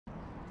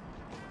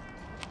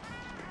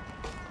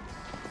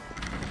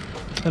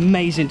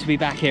Amazing to be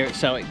back here at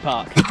Celtic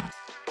Park.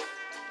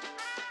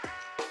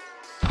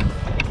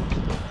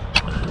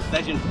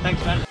 Legend,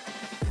 thanks man.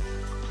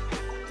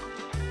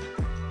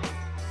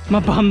 My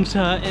bum's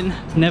hurting.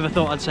 Never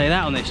thought I'd say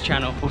that on this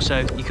channel. Also,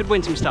 you could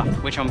win some stuff,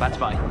 which I'm about to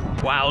buy.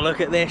 Wow,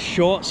 look at this.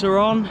 Shorts are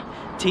on,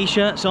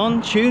 t-shirts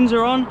on, tunes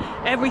are on,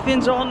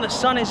 everything's on, the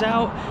sun is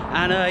out,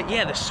 and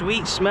yeah, the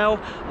sweet smell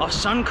of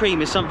sun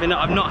cream is something that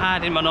I've not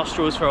had in my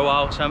nostrils for a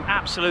while, so I'm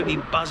absolutely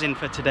buzzing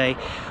for today.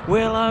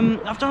 Well,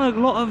 I've done a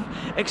lot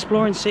of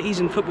exploring cities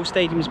and football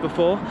stadiums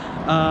before,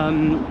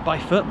 by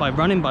foot, by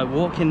running, by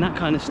walking, that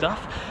kind of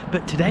stuff,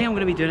 but today I'm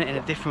going to be doing it in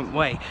a different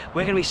way.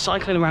 We're going to be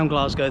cycling around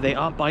Glasgow. They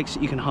are bikes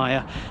that you can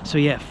hire, so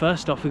yeah,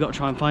 first off we've got to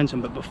try and find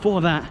some, but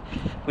before that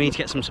we need to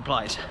get some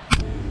supplies.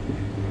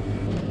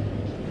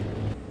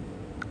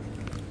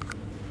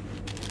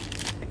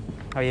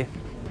 How are you?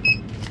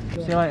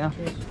 See you later.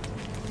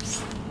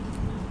 Cheers.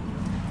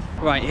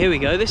 Right, here we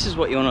go. This is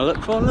what you want to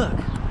look for. Look,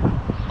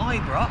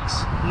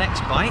 Ibrox,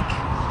 next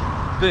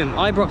bike. Boom,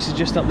 Ibrox is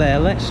just up there.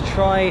 Let's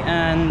try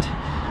and...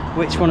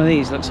 which one of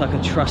these looks like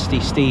a trusty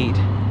steed?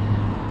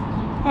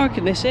 I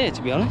reckon this here,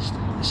 to be honest.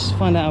 Let's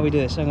find out how we do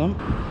this. Hang on.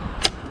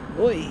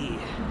 Oi.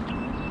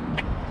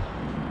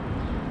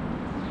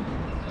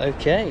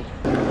 Okay.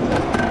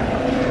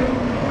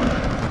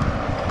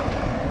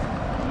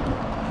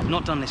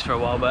 Not done this for a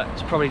while, but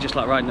it's probably just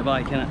like riding a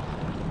bike, isn't it?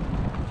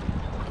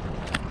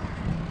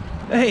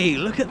 Hey,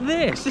 look at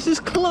this! This is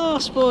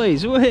class,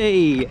 boys!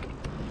 Whee!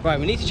 Right,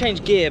 we need to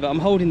change gear, but I'm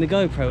holding the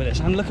GoPro with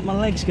this, and look at my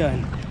legs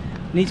going.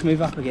 Need to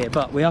move up a gear,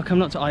 but we are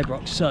coming up to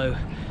Ibrox, so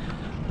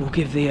we'll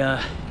give the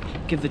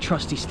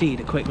trusty steed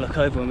a quick look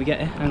over when we get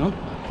here. Hang on.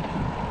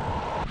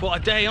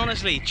 What a day,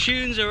 honestly!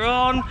 Tunes are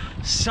on,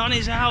 sun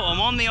is out. I'm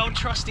on the old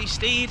trusty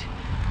steed.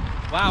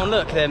 Wow,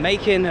 look, they're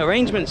making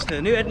arrangements to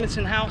the new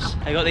Edmonton house.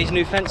 They got these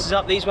new fences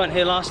up. These weren't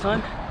here last time.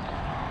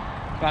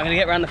 Right, I'm gonna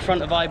get around the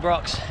front of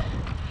Ibrox,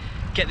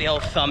 get the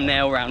old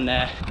thumbnail around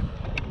there.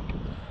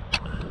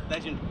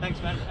 Legend,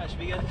 thanks man, that should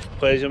be good.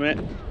 Pleasure, mate.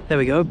 There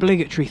we go,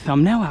 obligatory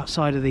thumbnail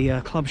outside of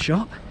the club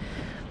shop.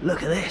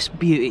 Look at this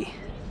beauty.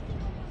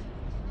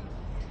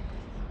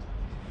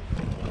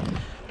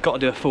 Got to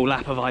do a full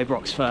lap of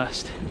Ibrox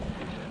first.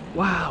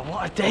 Wow,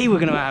 what a day we're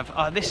gonna have.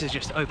 Oh, this has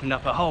just opened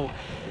up a whole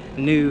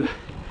new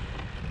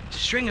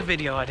string of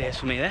video ideas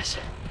for me, this.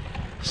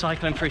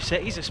 Cycling through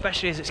cities,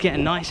 especially as it's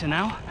getting nicer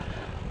now.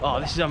 Oh,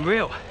 this is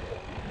unreal.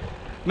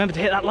 Remember to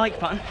hit that like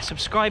button,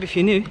 subscribe if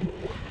you're new.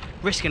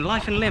 Risking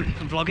life and limb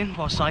for vlogging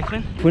while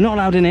cycling. We're not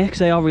allowed in here because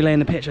they are relaying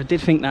the pitch. I did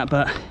think that,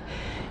 but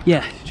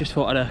yeah, just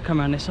thought I'd come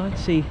around this side,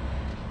 see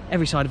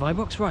every side of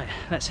Ibrox. Right,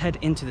 let's head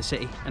into the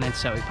city and then to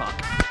Celtic Park.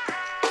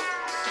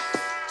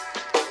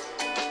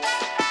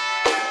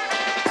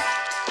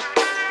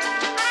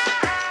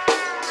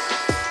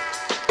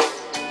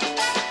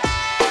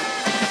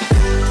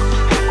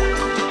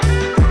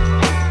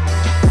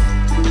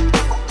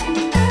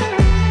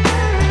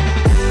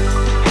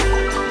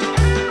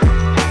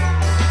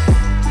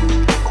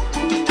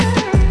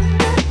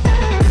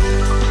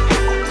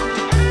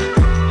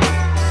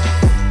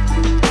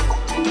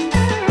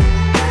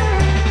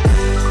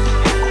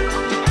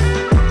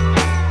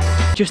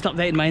 Just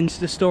updated my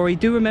Insta story.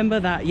 Do remember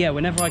that, yeah,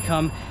 whenever I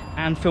come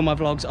and film my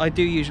vlogs, I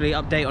do usually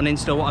update on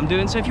Insta what I'm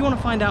doing. So if you want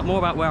to find out more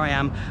about where I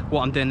am,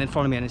 what I'm doing, then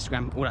follow me on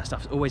Instagram. All that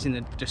stuff's always in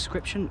the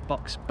description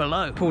box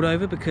below. Pulled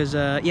over because,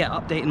 yeah,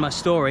 updating my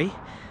story.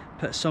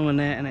 Put a song on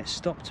there and it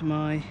stopped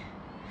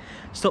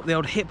the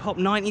old hip hop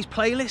 90s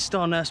playlist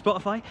on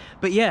Spotify.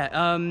 But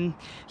yeah,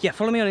 yeah,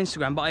 follow me on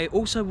Instagram. But I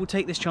also will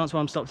take this chance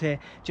while I'm stopped here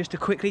just to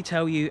quickly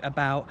tell you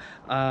about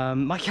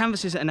my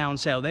canvases that are now on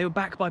sale. They were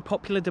back by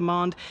popular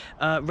demand.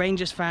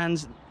 Rangers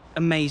fans,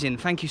 amazing.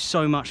 Thank you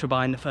so much for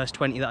buying the first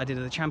 20 that I did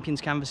of the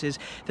Champions canvases.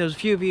 There was a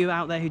few of you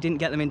out there who didn't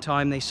get them in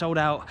time. They sold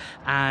out,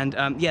 and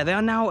yeah, they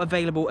are now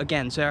available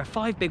again. So there are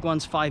 5 big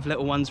ones, 5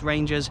 little ones,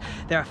 Rangers.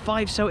 There are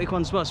 5 Celtic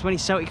ones as well. So any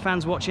Celtic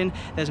fans watching,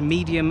 there's a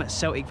medium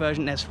Celtic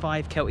version. There's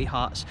 5 Celtic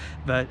Hearts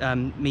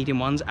medium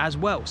ones as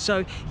well.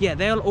 So yeah,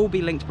 they'll all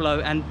be linked below,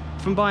 and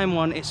from buying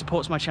one, it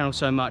supports my channel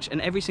so much, and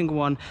every single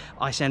one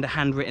I send a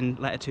handwritten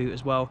letter to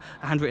as well,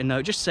 a handwritten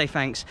note, just to say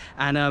thanks.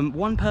 And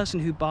one person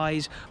who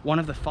buys one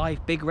of the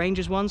 5 big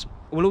Rangers ones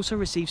will also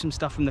receive some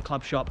stuff from the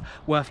club shop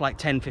worth like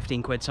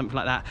 10-15 quid, something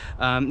like that.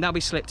 That'll be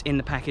slipped in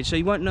the package, so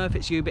you won't know if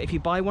it's you, but if you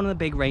buy one of the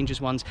big Rangers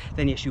ones,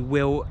 then yes, you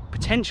will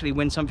potentially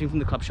win something from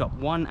the club shop.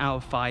 1 out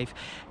of 5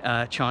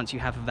 chance you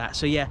have of that.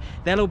 So yeah,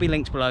 they'll all be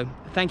linked below.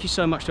 Thank you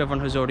so much to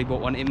everyone who's already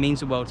bought one. It means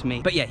the world to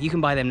me. But yeah, you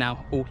can buy them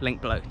now, all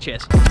linked below.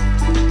 Cheers.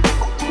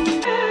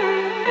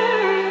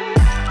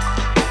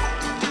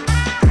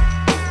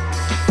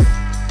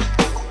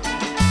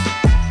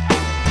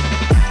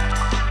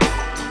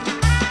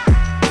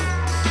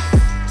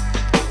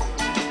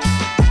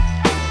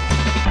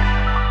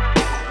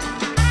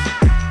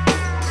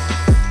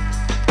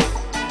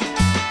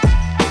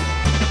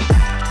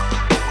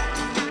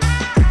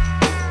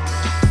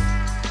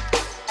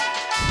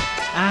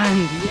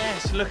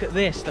 Look at at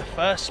this, the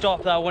first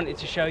stop that I wanted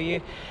to show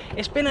you.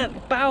 It's been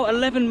about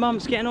 11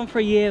 months, getting on for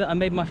a year, that I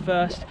made my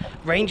first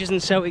Rangers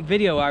and Celtic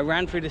video. I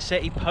ran through the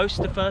city post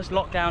the first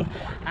lockdown,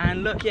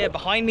 and look, yeah,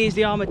 behind me is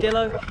the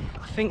Armadillo.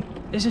 I think,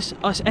 is this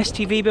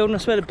STV building? I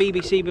swear the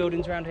BBC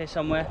building's around here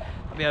somewhere.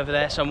 I'll be over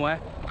there somewhere.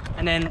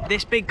 And then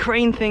this big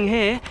crane thing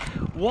here,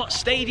 what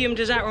stadium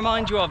does that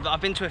remind you of? That I've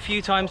been to a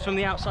few times from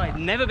the outside,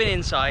 never been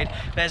inside.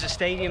 There's a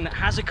stadium that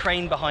has a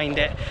crane behind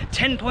it.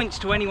 10 points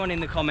to anyone in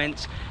the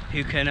comments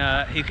who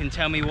can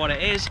tell me what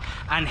it is.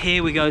 And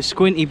here we go,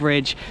 Squinty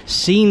Bridge.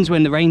 Scenes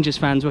when the Rangers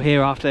fans were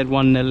here after they'd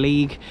won the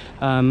league.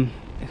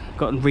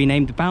 Got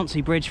renamed the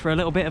Bouncy Bridge for a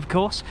little bit, of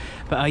course.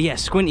 But yeah,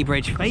 Squinty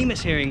Bridge,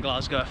 famous here in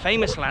Glasgow, a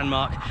famous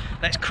landmark.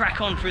 Let's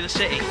crack on through the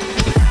city.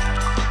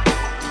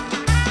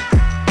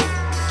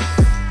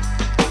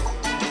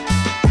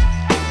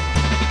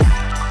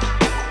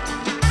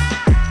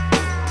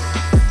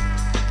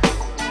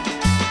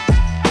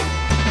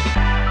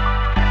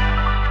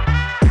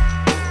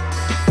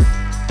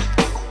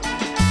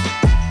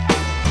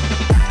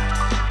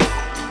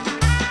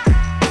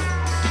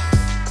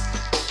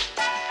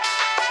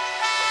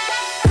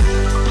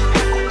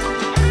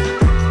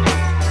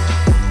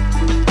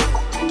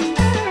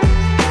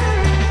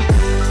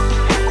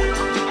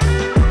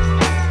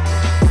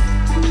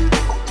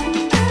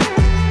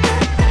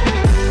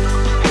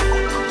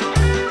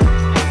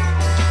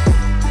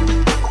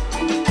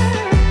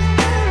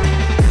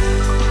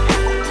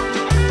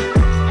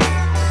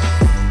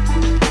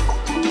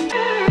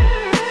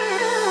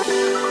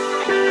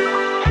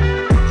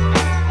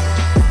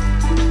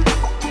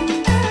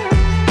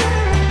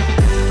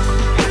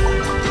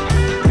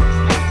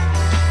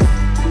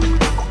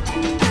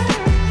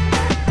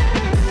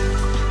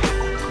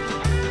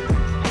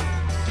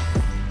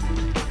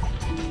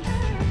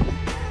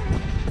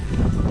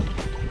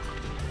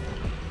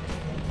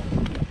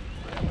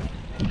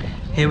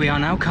 Here we are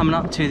now, coming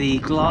up to the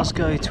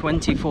Glasgow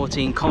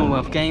 2014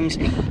 Commonwealth Games,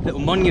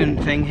 little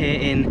monument thing here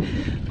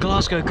in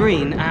Glasgow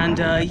Green. And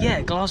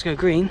yeah, Glasgow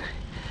Green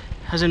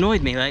has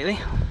annoyed me lately.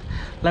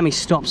 Let me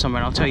stop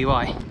somewhere and I'll tell you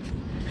why.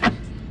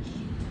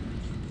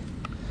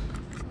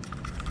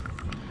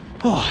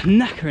 Oh,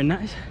 knackering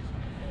that is.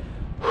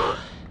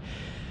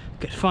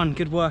 Good fun,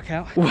 good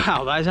workout.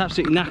 Wow, that is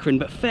absolutely knackering,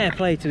 but fair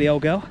play to the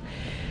old girl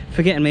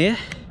for getting me here.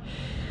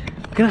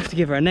 I'm gonna have to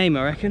give her a name,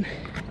 I reckon.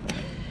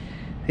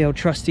 The old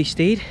trusty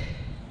steed.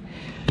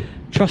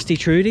 Trusty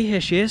Trudy, here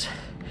she is.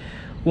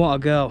 What a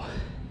girl.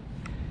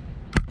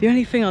 The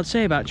only thing I'd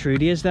say about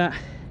Trudy is that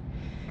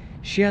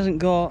she hasn't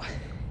got,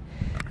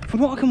 from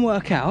what I can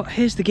work out,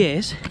 here's the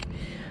gears,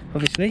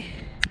 obviously.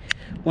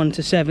 1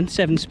 to 7,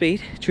 7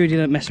 speed. Trudy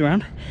don't mess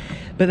around.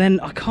 But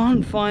then I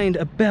can't find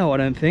a bell, I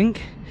don't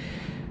think.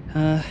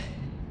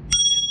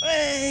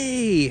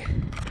 Hey!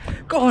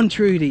 Go on,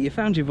 Trudy, you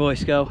found your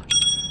voice, girl.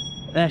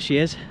 There she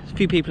is. There's a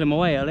few people in my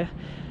way earlier.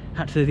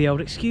 Had to do the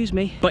old excuse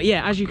me. But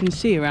yeah, as you can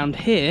see around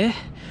here,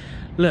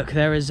 look,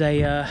 there is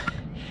a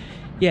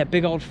yeah,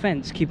 big old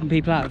fence keeping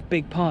people out of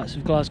big parts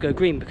of Glasgow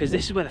Green, because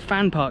this is where the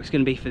fan park's going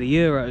to be for the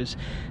Euros.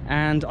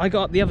 And I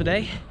got up the other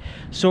day,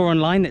 saw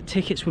online that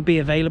tickets would be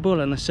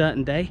available on a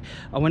certain day.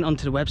 I went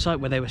onto the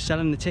website where they were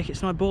selling the tickets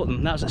and I bought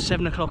them. That was at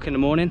 7 o'clock in the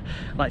morning.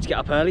 I like to get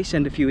up early,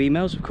 send a few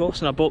emails of course,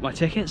 and I bought my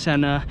tickets.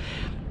 And it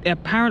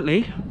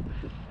apparently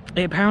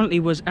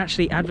was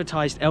actually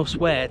advertised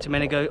elsewhere to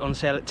meant to go on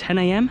sale at 10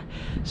 AM.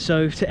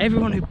 So to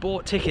everyone who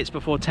bought tickets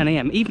before 10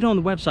 AM, even on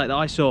the website that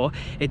I saw,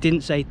 it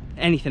didn't say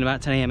anything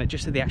about 10 AM, it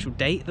just said the actual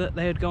date that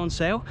they would go on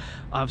sale.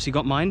 I obviously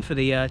got mine for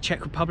the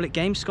Czech Republic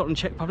game,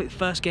 Scotland-Czech Republic, the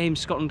first game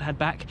Scotland had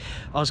back.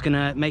 I was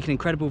gonna make an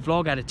incredible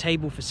vlog. I had a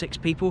table for 6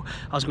 people.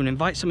 I was gonna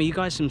invite some of you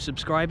guys, some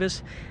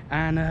subscribers,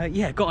 and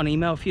yeah, got an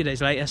email a few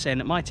days later saying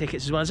that my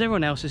tickets, as well as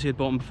everyone else's who had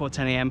bought them before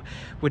 10 AM,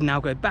 would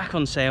now go back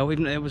on sale,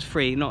 even though it was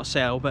free, not a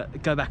sale,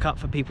 but go back up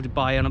for people to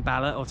buy on a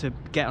ballot or to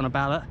get on a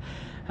ballot.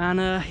 And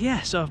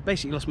yeah, so I've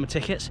basically lost my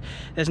tickets.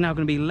 There's now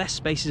going to be less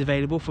spaces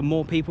available for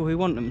more people who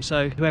want them.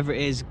 So whoever it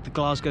is, the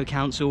Glasgow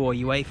Council or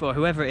UEFA or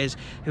whoever it is,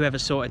 whoever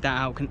sorted that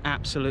out, can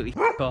absolutely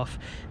f*** off.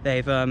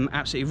 They've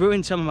absolutely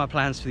ruined some of my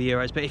plans for the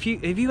Euros. But if you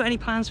got any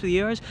plans for the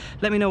Euros,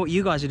 let me know what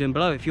you guys are doing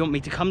below. If you want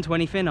me to come to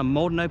anything, I'm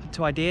more than open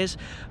to ideas.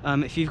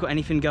 If you've got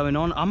anything going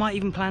on, I might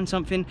even plan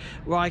something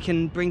where I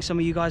can bring some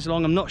of you guys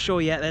along. I'm not sure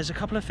yet. There's a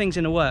couple of things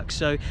in the works,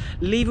 so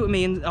leave it with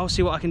me and I'll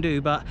see what I can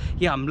do. But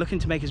yeah, I'm looking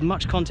to make as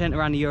much content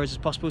around the Euros as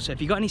possible. So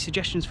if you've got any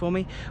suggestions for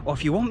me, or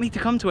if you want me to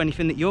come to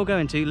anything that you're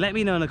going to, let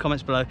me know in the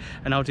comments below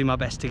and I'll do my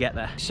best to get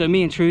there. So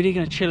me and Trudy are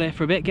going to chill here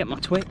for a bit, get my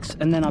Twix,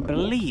 and then I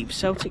believe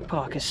Celtic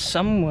Park is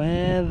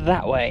somewhere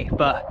that way.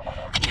 But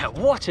yeah,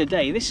 what a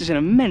day. This is an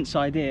immense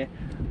idea.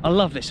 I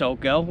love this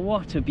old girl.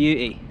 What a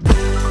beauty.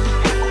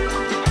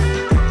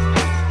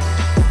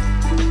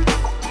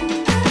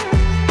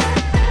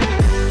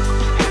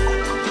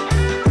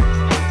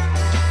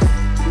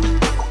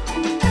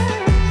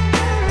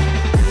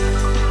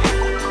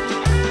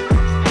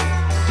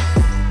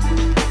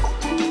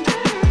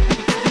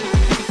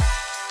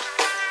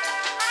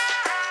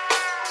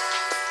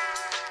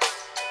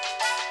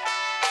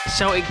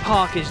 Celtic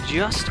Park is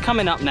just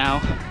coming up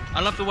now. I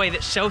love the way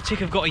that Celtic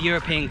have got a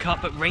European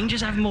Cup, but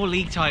Rangers have more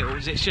league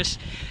titles. It's just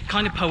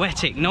kind of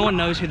poetic. No one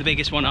knows who the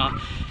biggest one are.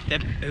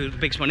 Who the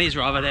biggest one is,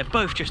 rather. They're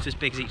both just as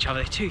big as each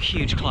other. They're two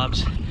huge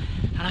clubs.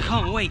 And I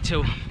can't wait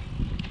till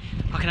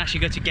I can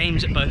actually go to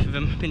games at both of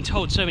them. Been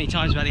told so many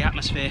times about the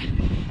atmosphere.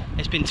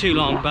 It's been too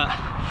long, but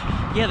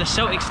yeah, the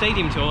Celtic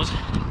stadium tours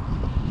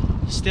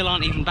still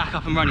aren't even back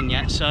up and running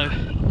yet, so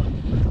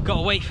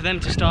gotta wait for them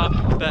to start.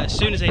 But as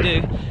soon as they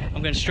do,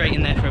 I'm going straight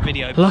in there for a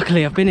video.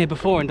 Luckily, I've been here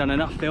before and done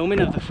enough filming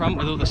of the front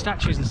with all the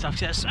statues and stuff.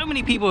 There's so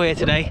many people here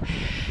today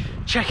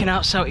checking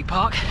out Celtic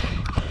Park,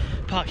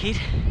 Parkhead.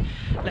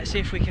 Let's see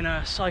if we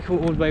can cycle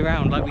all the way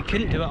around like we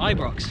couldn't do at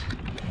Ibrox.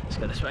 Let's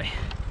go this way.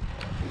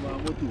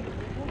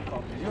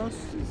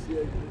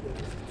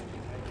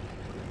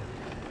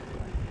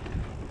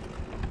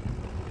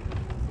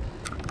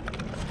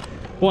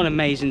 What an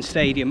amazing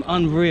stadium,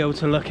 unreal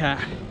to look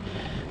at.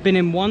 Been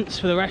in once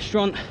for the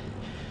restaurant,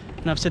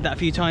 and I've said that a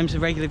few times, the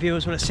regular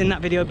viewers will have seen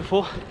that video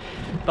before,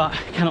 but I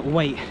cannot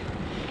wait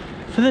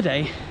for the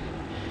day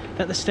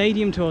that the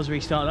stadium tours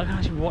restart. I can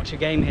actually watch a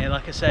game here,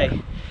 like I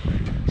say.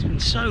 It's been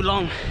so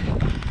long.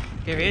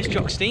 Here he is,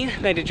 Jock Stein.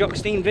 Made a Jock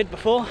Stein vid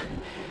before.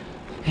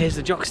 Here's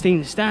the Jock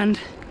Stein stand.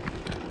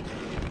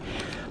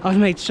 I've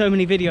made so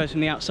many videos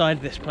from the outside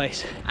of this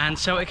place, and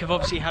Celtic have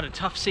obviously had a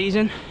tough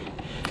season,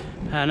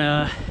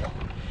 and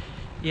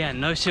yeah,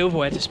 no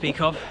silverware to speak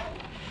of,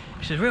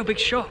 which is a real big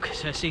shock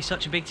to see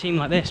such a big team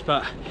like this.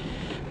 But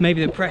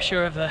maybe the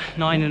pressure of the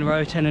 9 in a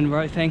row, 10 in a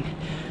row thing,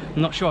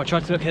 I'm not sure. I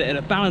tried to look at it in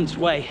a balanced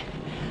way,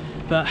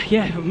 but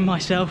yeah,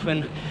 myself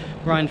and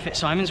Ryan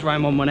Fitzsimons,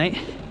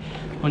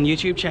 Ryan118 on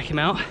YouTube, check him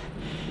out.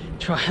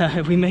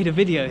 We made a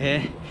video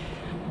here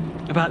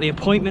about the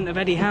appointment of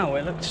Eddie Howe.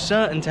 It looked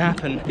certain to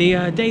happen.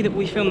 The day that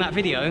we filmed that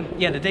video,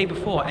 yeah, the day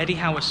before, Eddie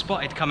Howe was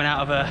spotted coming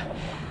out of a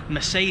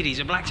Mercedes,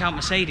 a blacked out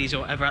Mercedes or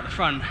whatever at the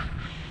front,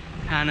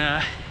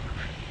 and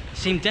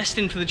seemed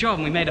destined for the job.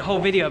 And we made a whole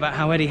video about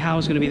how Eddie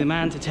Howe's going to be the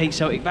man to take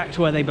Celtic back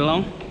to where they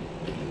belong,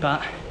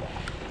 but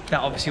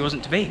that obviously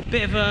wasn't to be.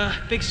 Bit of a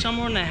big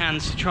summer on their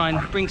hands to try and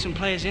bring some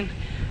players in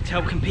to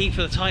help compete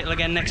for the title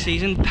again next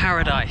season.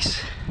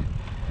 Paradise.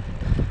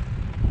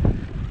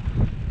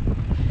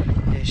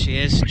 Here she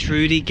is,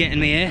 Trudy,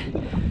 getting me here.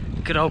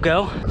 Good old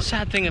girl.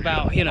 Sad thing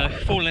about, you know,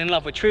 falling in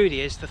love with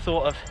Trudy is the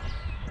thought of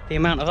the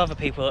amount of other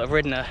people that have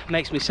ridden her.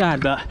 Makes me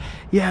sad, but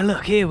yeah,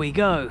 look, here we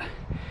go.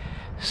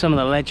 Some of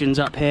the legends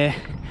up here.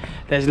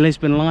 There's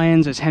Lisbon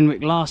Lions, there's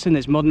Henrik Larsson,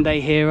 there's modern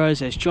day heroes,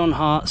 there's John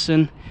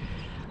Hartson.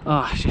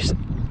 Oh, just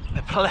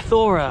a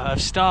plethora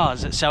of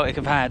stars that Celtic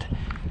have had.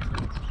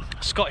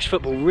 Scottish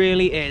football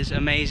really is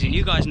amazing.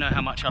 You guys know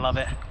how much I love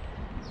it.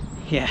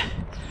 Yeah,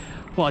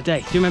 what a day.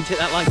 Do you remember to hit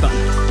that like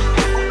button?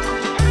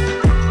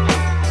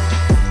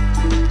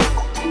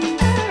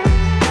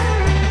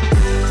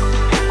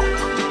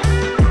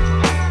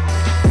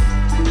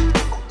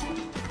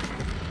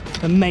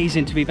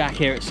 Amazing to be back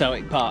here at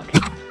Celtic Park.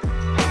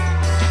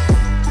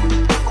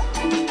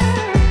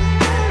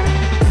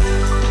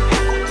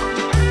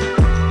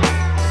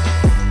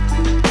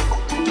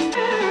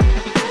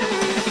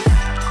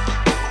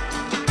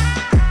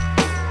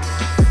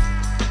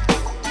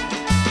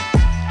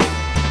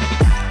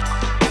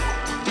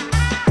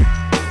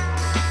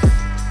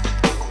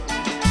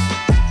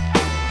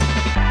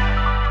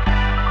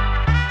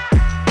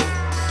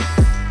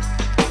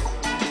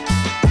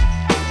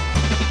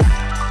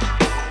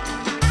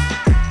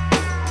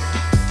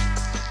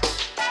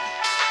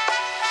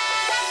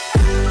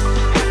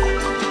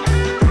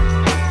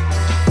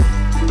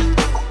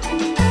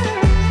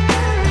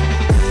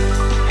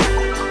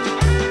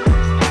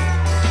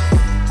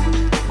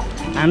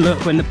 And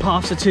look, when the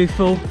paths are too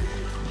full,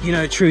 you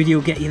know Trudy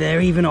will get you there,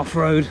 even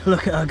off-road.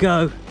 Look at her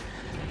go.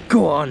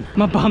 Go on.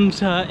 My bum's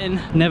hurting.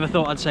 Never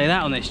thought I'd say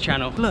that on this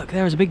channel. Look,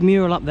 there is a big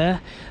mural up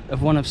there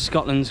of one of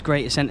Scotland's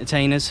greatest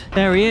entertainers.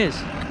 There he is.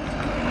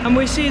 And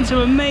we're seeing some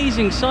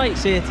amazing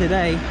sights here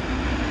today.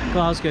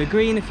 Glasgow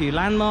Green, a few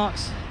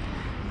landmarks.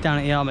 Down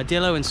at the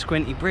Armadillo and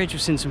Squinty Bridge,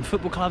 we've seen some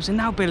football clubs, and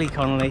now Billy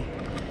Connolly.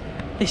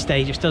 This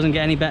day just doesn't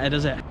get any better,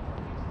 does it?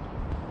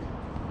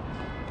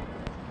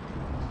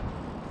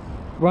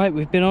 Right,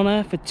 we've been on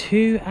her for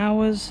 2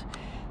 hours,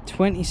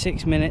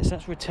 26 minutes.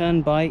 That's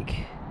return bike.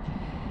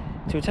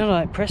 To return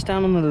bike, press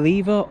down on the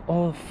lever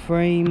or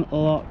frame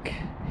lock.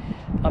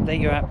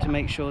 Update your app to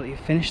make sure that you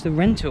finish the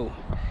rental.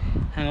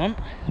 Hang on,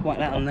 let's whack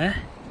that on there.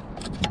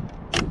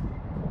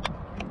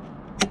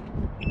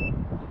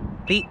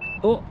 Beep.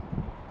 Oh,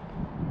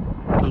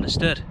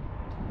 understood.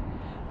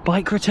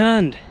 Bike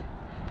returned.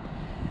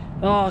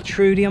 Oh,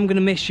 Trudy, I'm gonna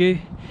miss you.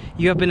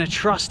 You have been a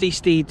trusty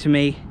steed to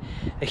me.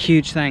 A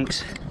huge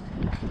thanks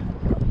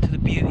to the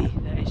beauty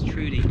that is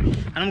Trudy.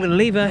 And I'm gonna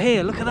leave her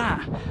here, look at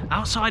that,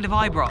 outside of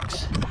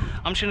Ibrox.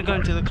 I'm just gonna go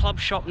into the club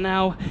shop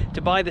now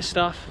to buy the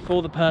stuff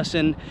for the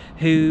person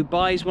who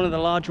buys one of the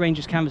large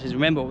Rangers canvases.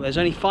 Remember, there's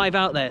only 5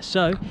 out there,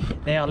 so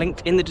they are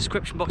linked in the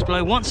description box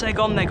below. Once they're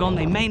gone, they're gone.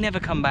 They may never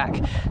come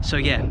back. So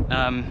yeah,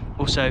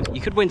 also,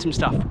 you could win some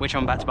stuff, which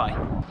I'm about to buy.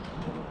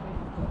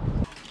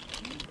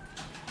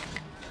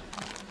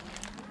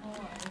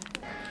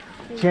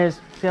 Cheers.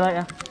 See you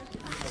later.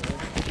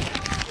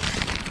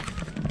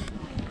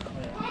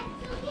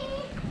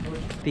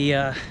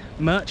 The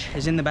merch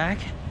is in the bag.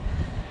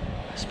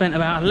 Spent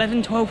about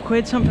 11, 12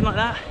 quid, something like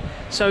that.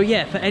 So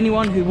yeah, for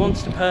anyone who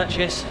wants to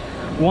purchase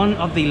one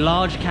of the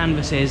large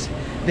canvases,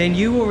 then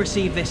you will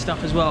receive this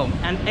stuff as well.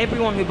 And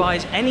everyone who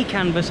buys any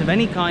canvas of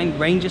any kind,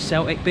 Rangers,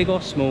 Celtic, big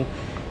or small,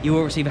 you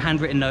will receive a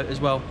handwritten note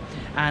as well.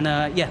 And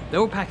yeah, they're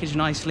all packaged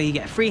nicely. You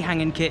get free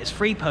hanging kits,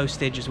 free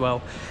postage as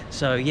well.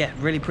 So yeah,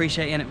 really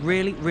appreciate it, and it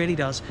really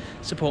does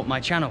support my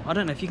channel. I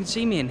don't know if you can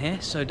see me in here,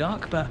 so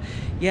dark, but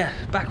yeah,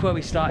 back where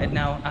we started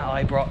now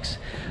at Ibrox.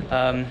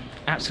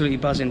 Absolutely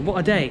buzzing. What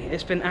a day.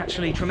 It's been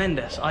actually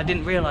tremendous. I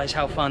didn't realise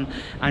how fun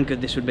and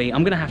good this would be.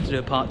 I'm going to have to do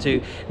a part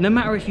 2. No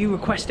matter if you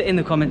request it in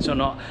the comments or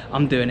not,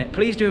 I'm doing it.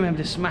 Please do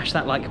remember to smash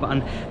that like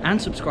button and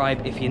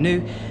subscribe if you're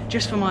new,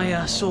 just for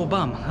my sore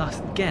bum.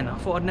 Again, I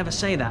thought I'd never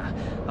say that.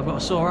 I've got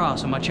a sore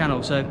ass on my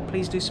channel, so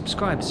please do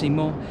subscribe to see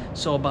more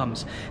sore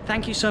bums.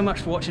 Thank you so much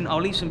for watching. I'll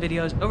leave some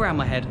videos around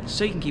my head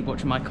so you can keep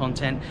watching my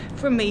content.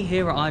 From me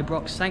here at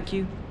Ibrox, thank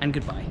you and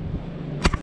goodbye.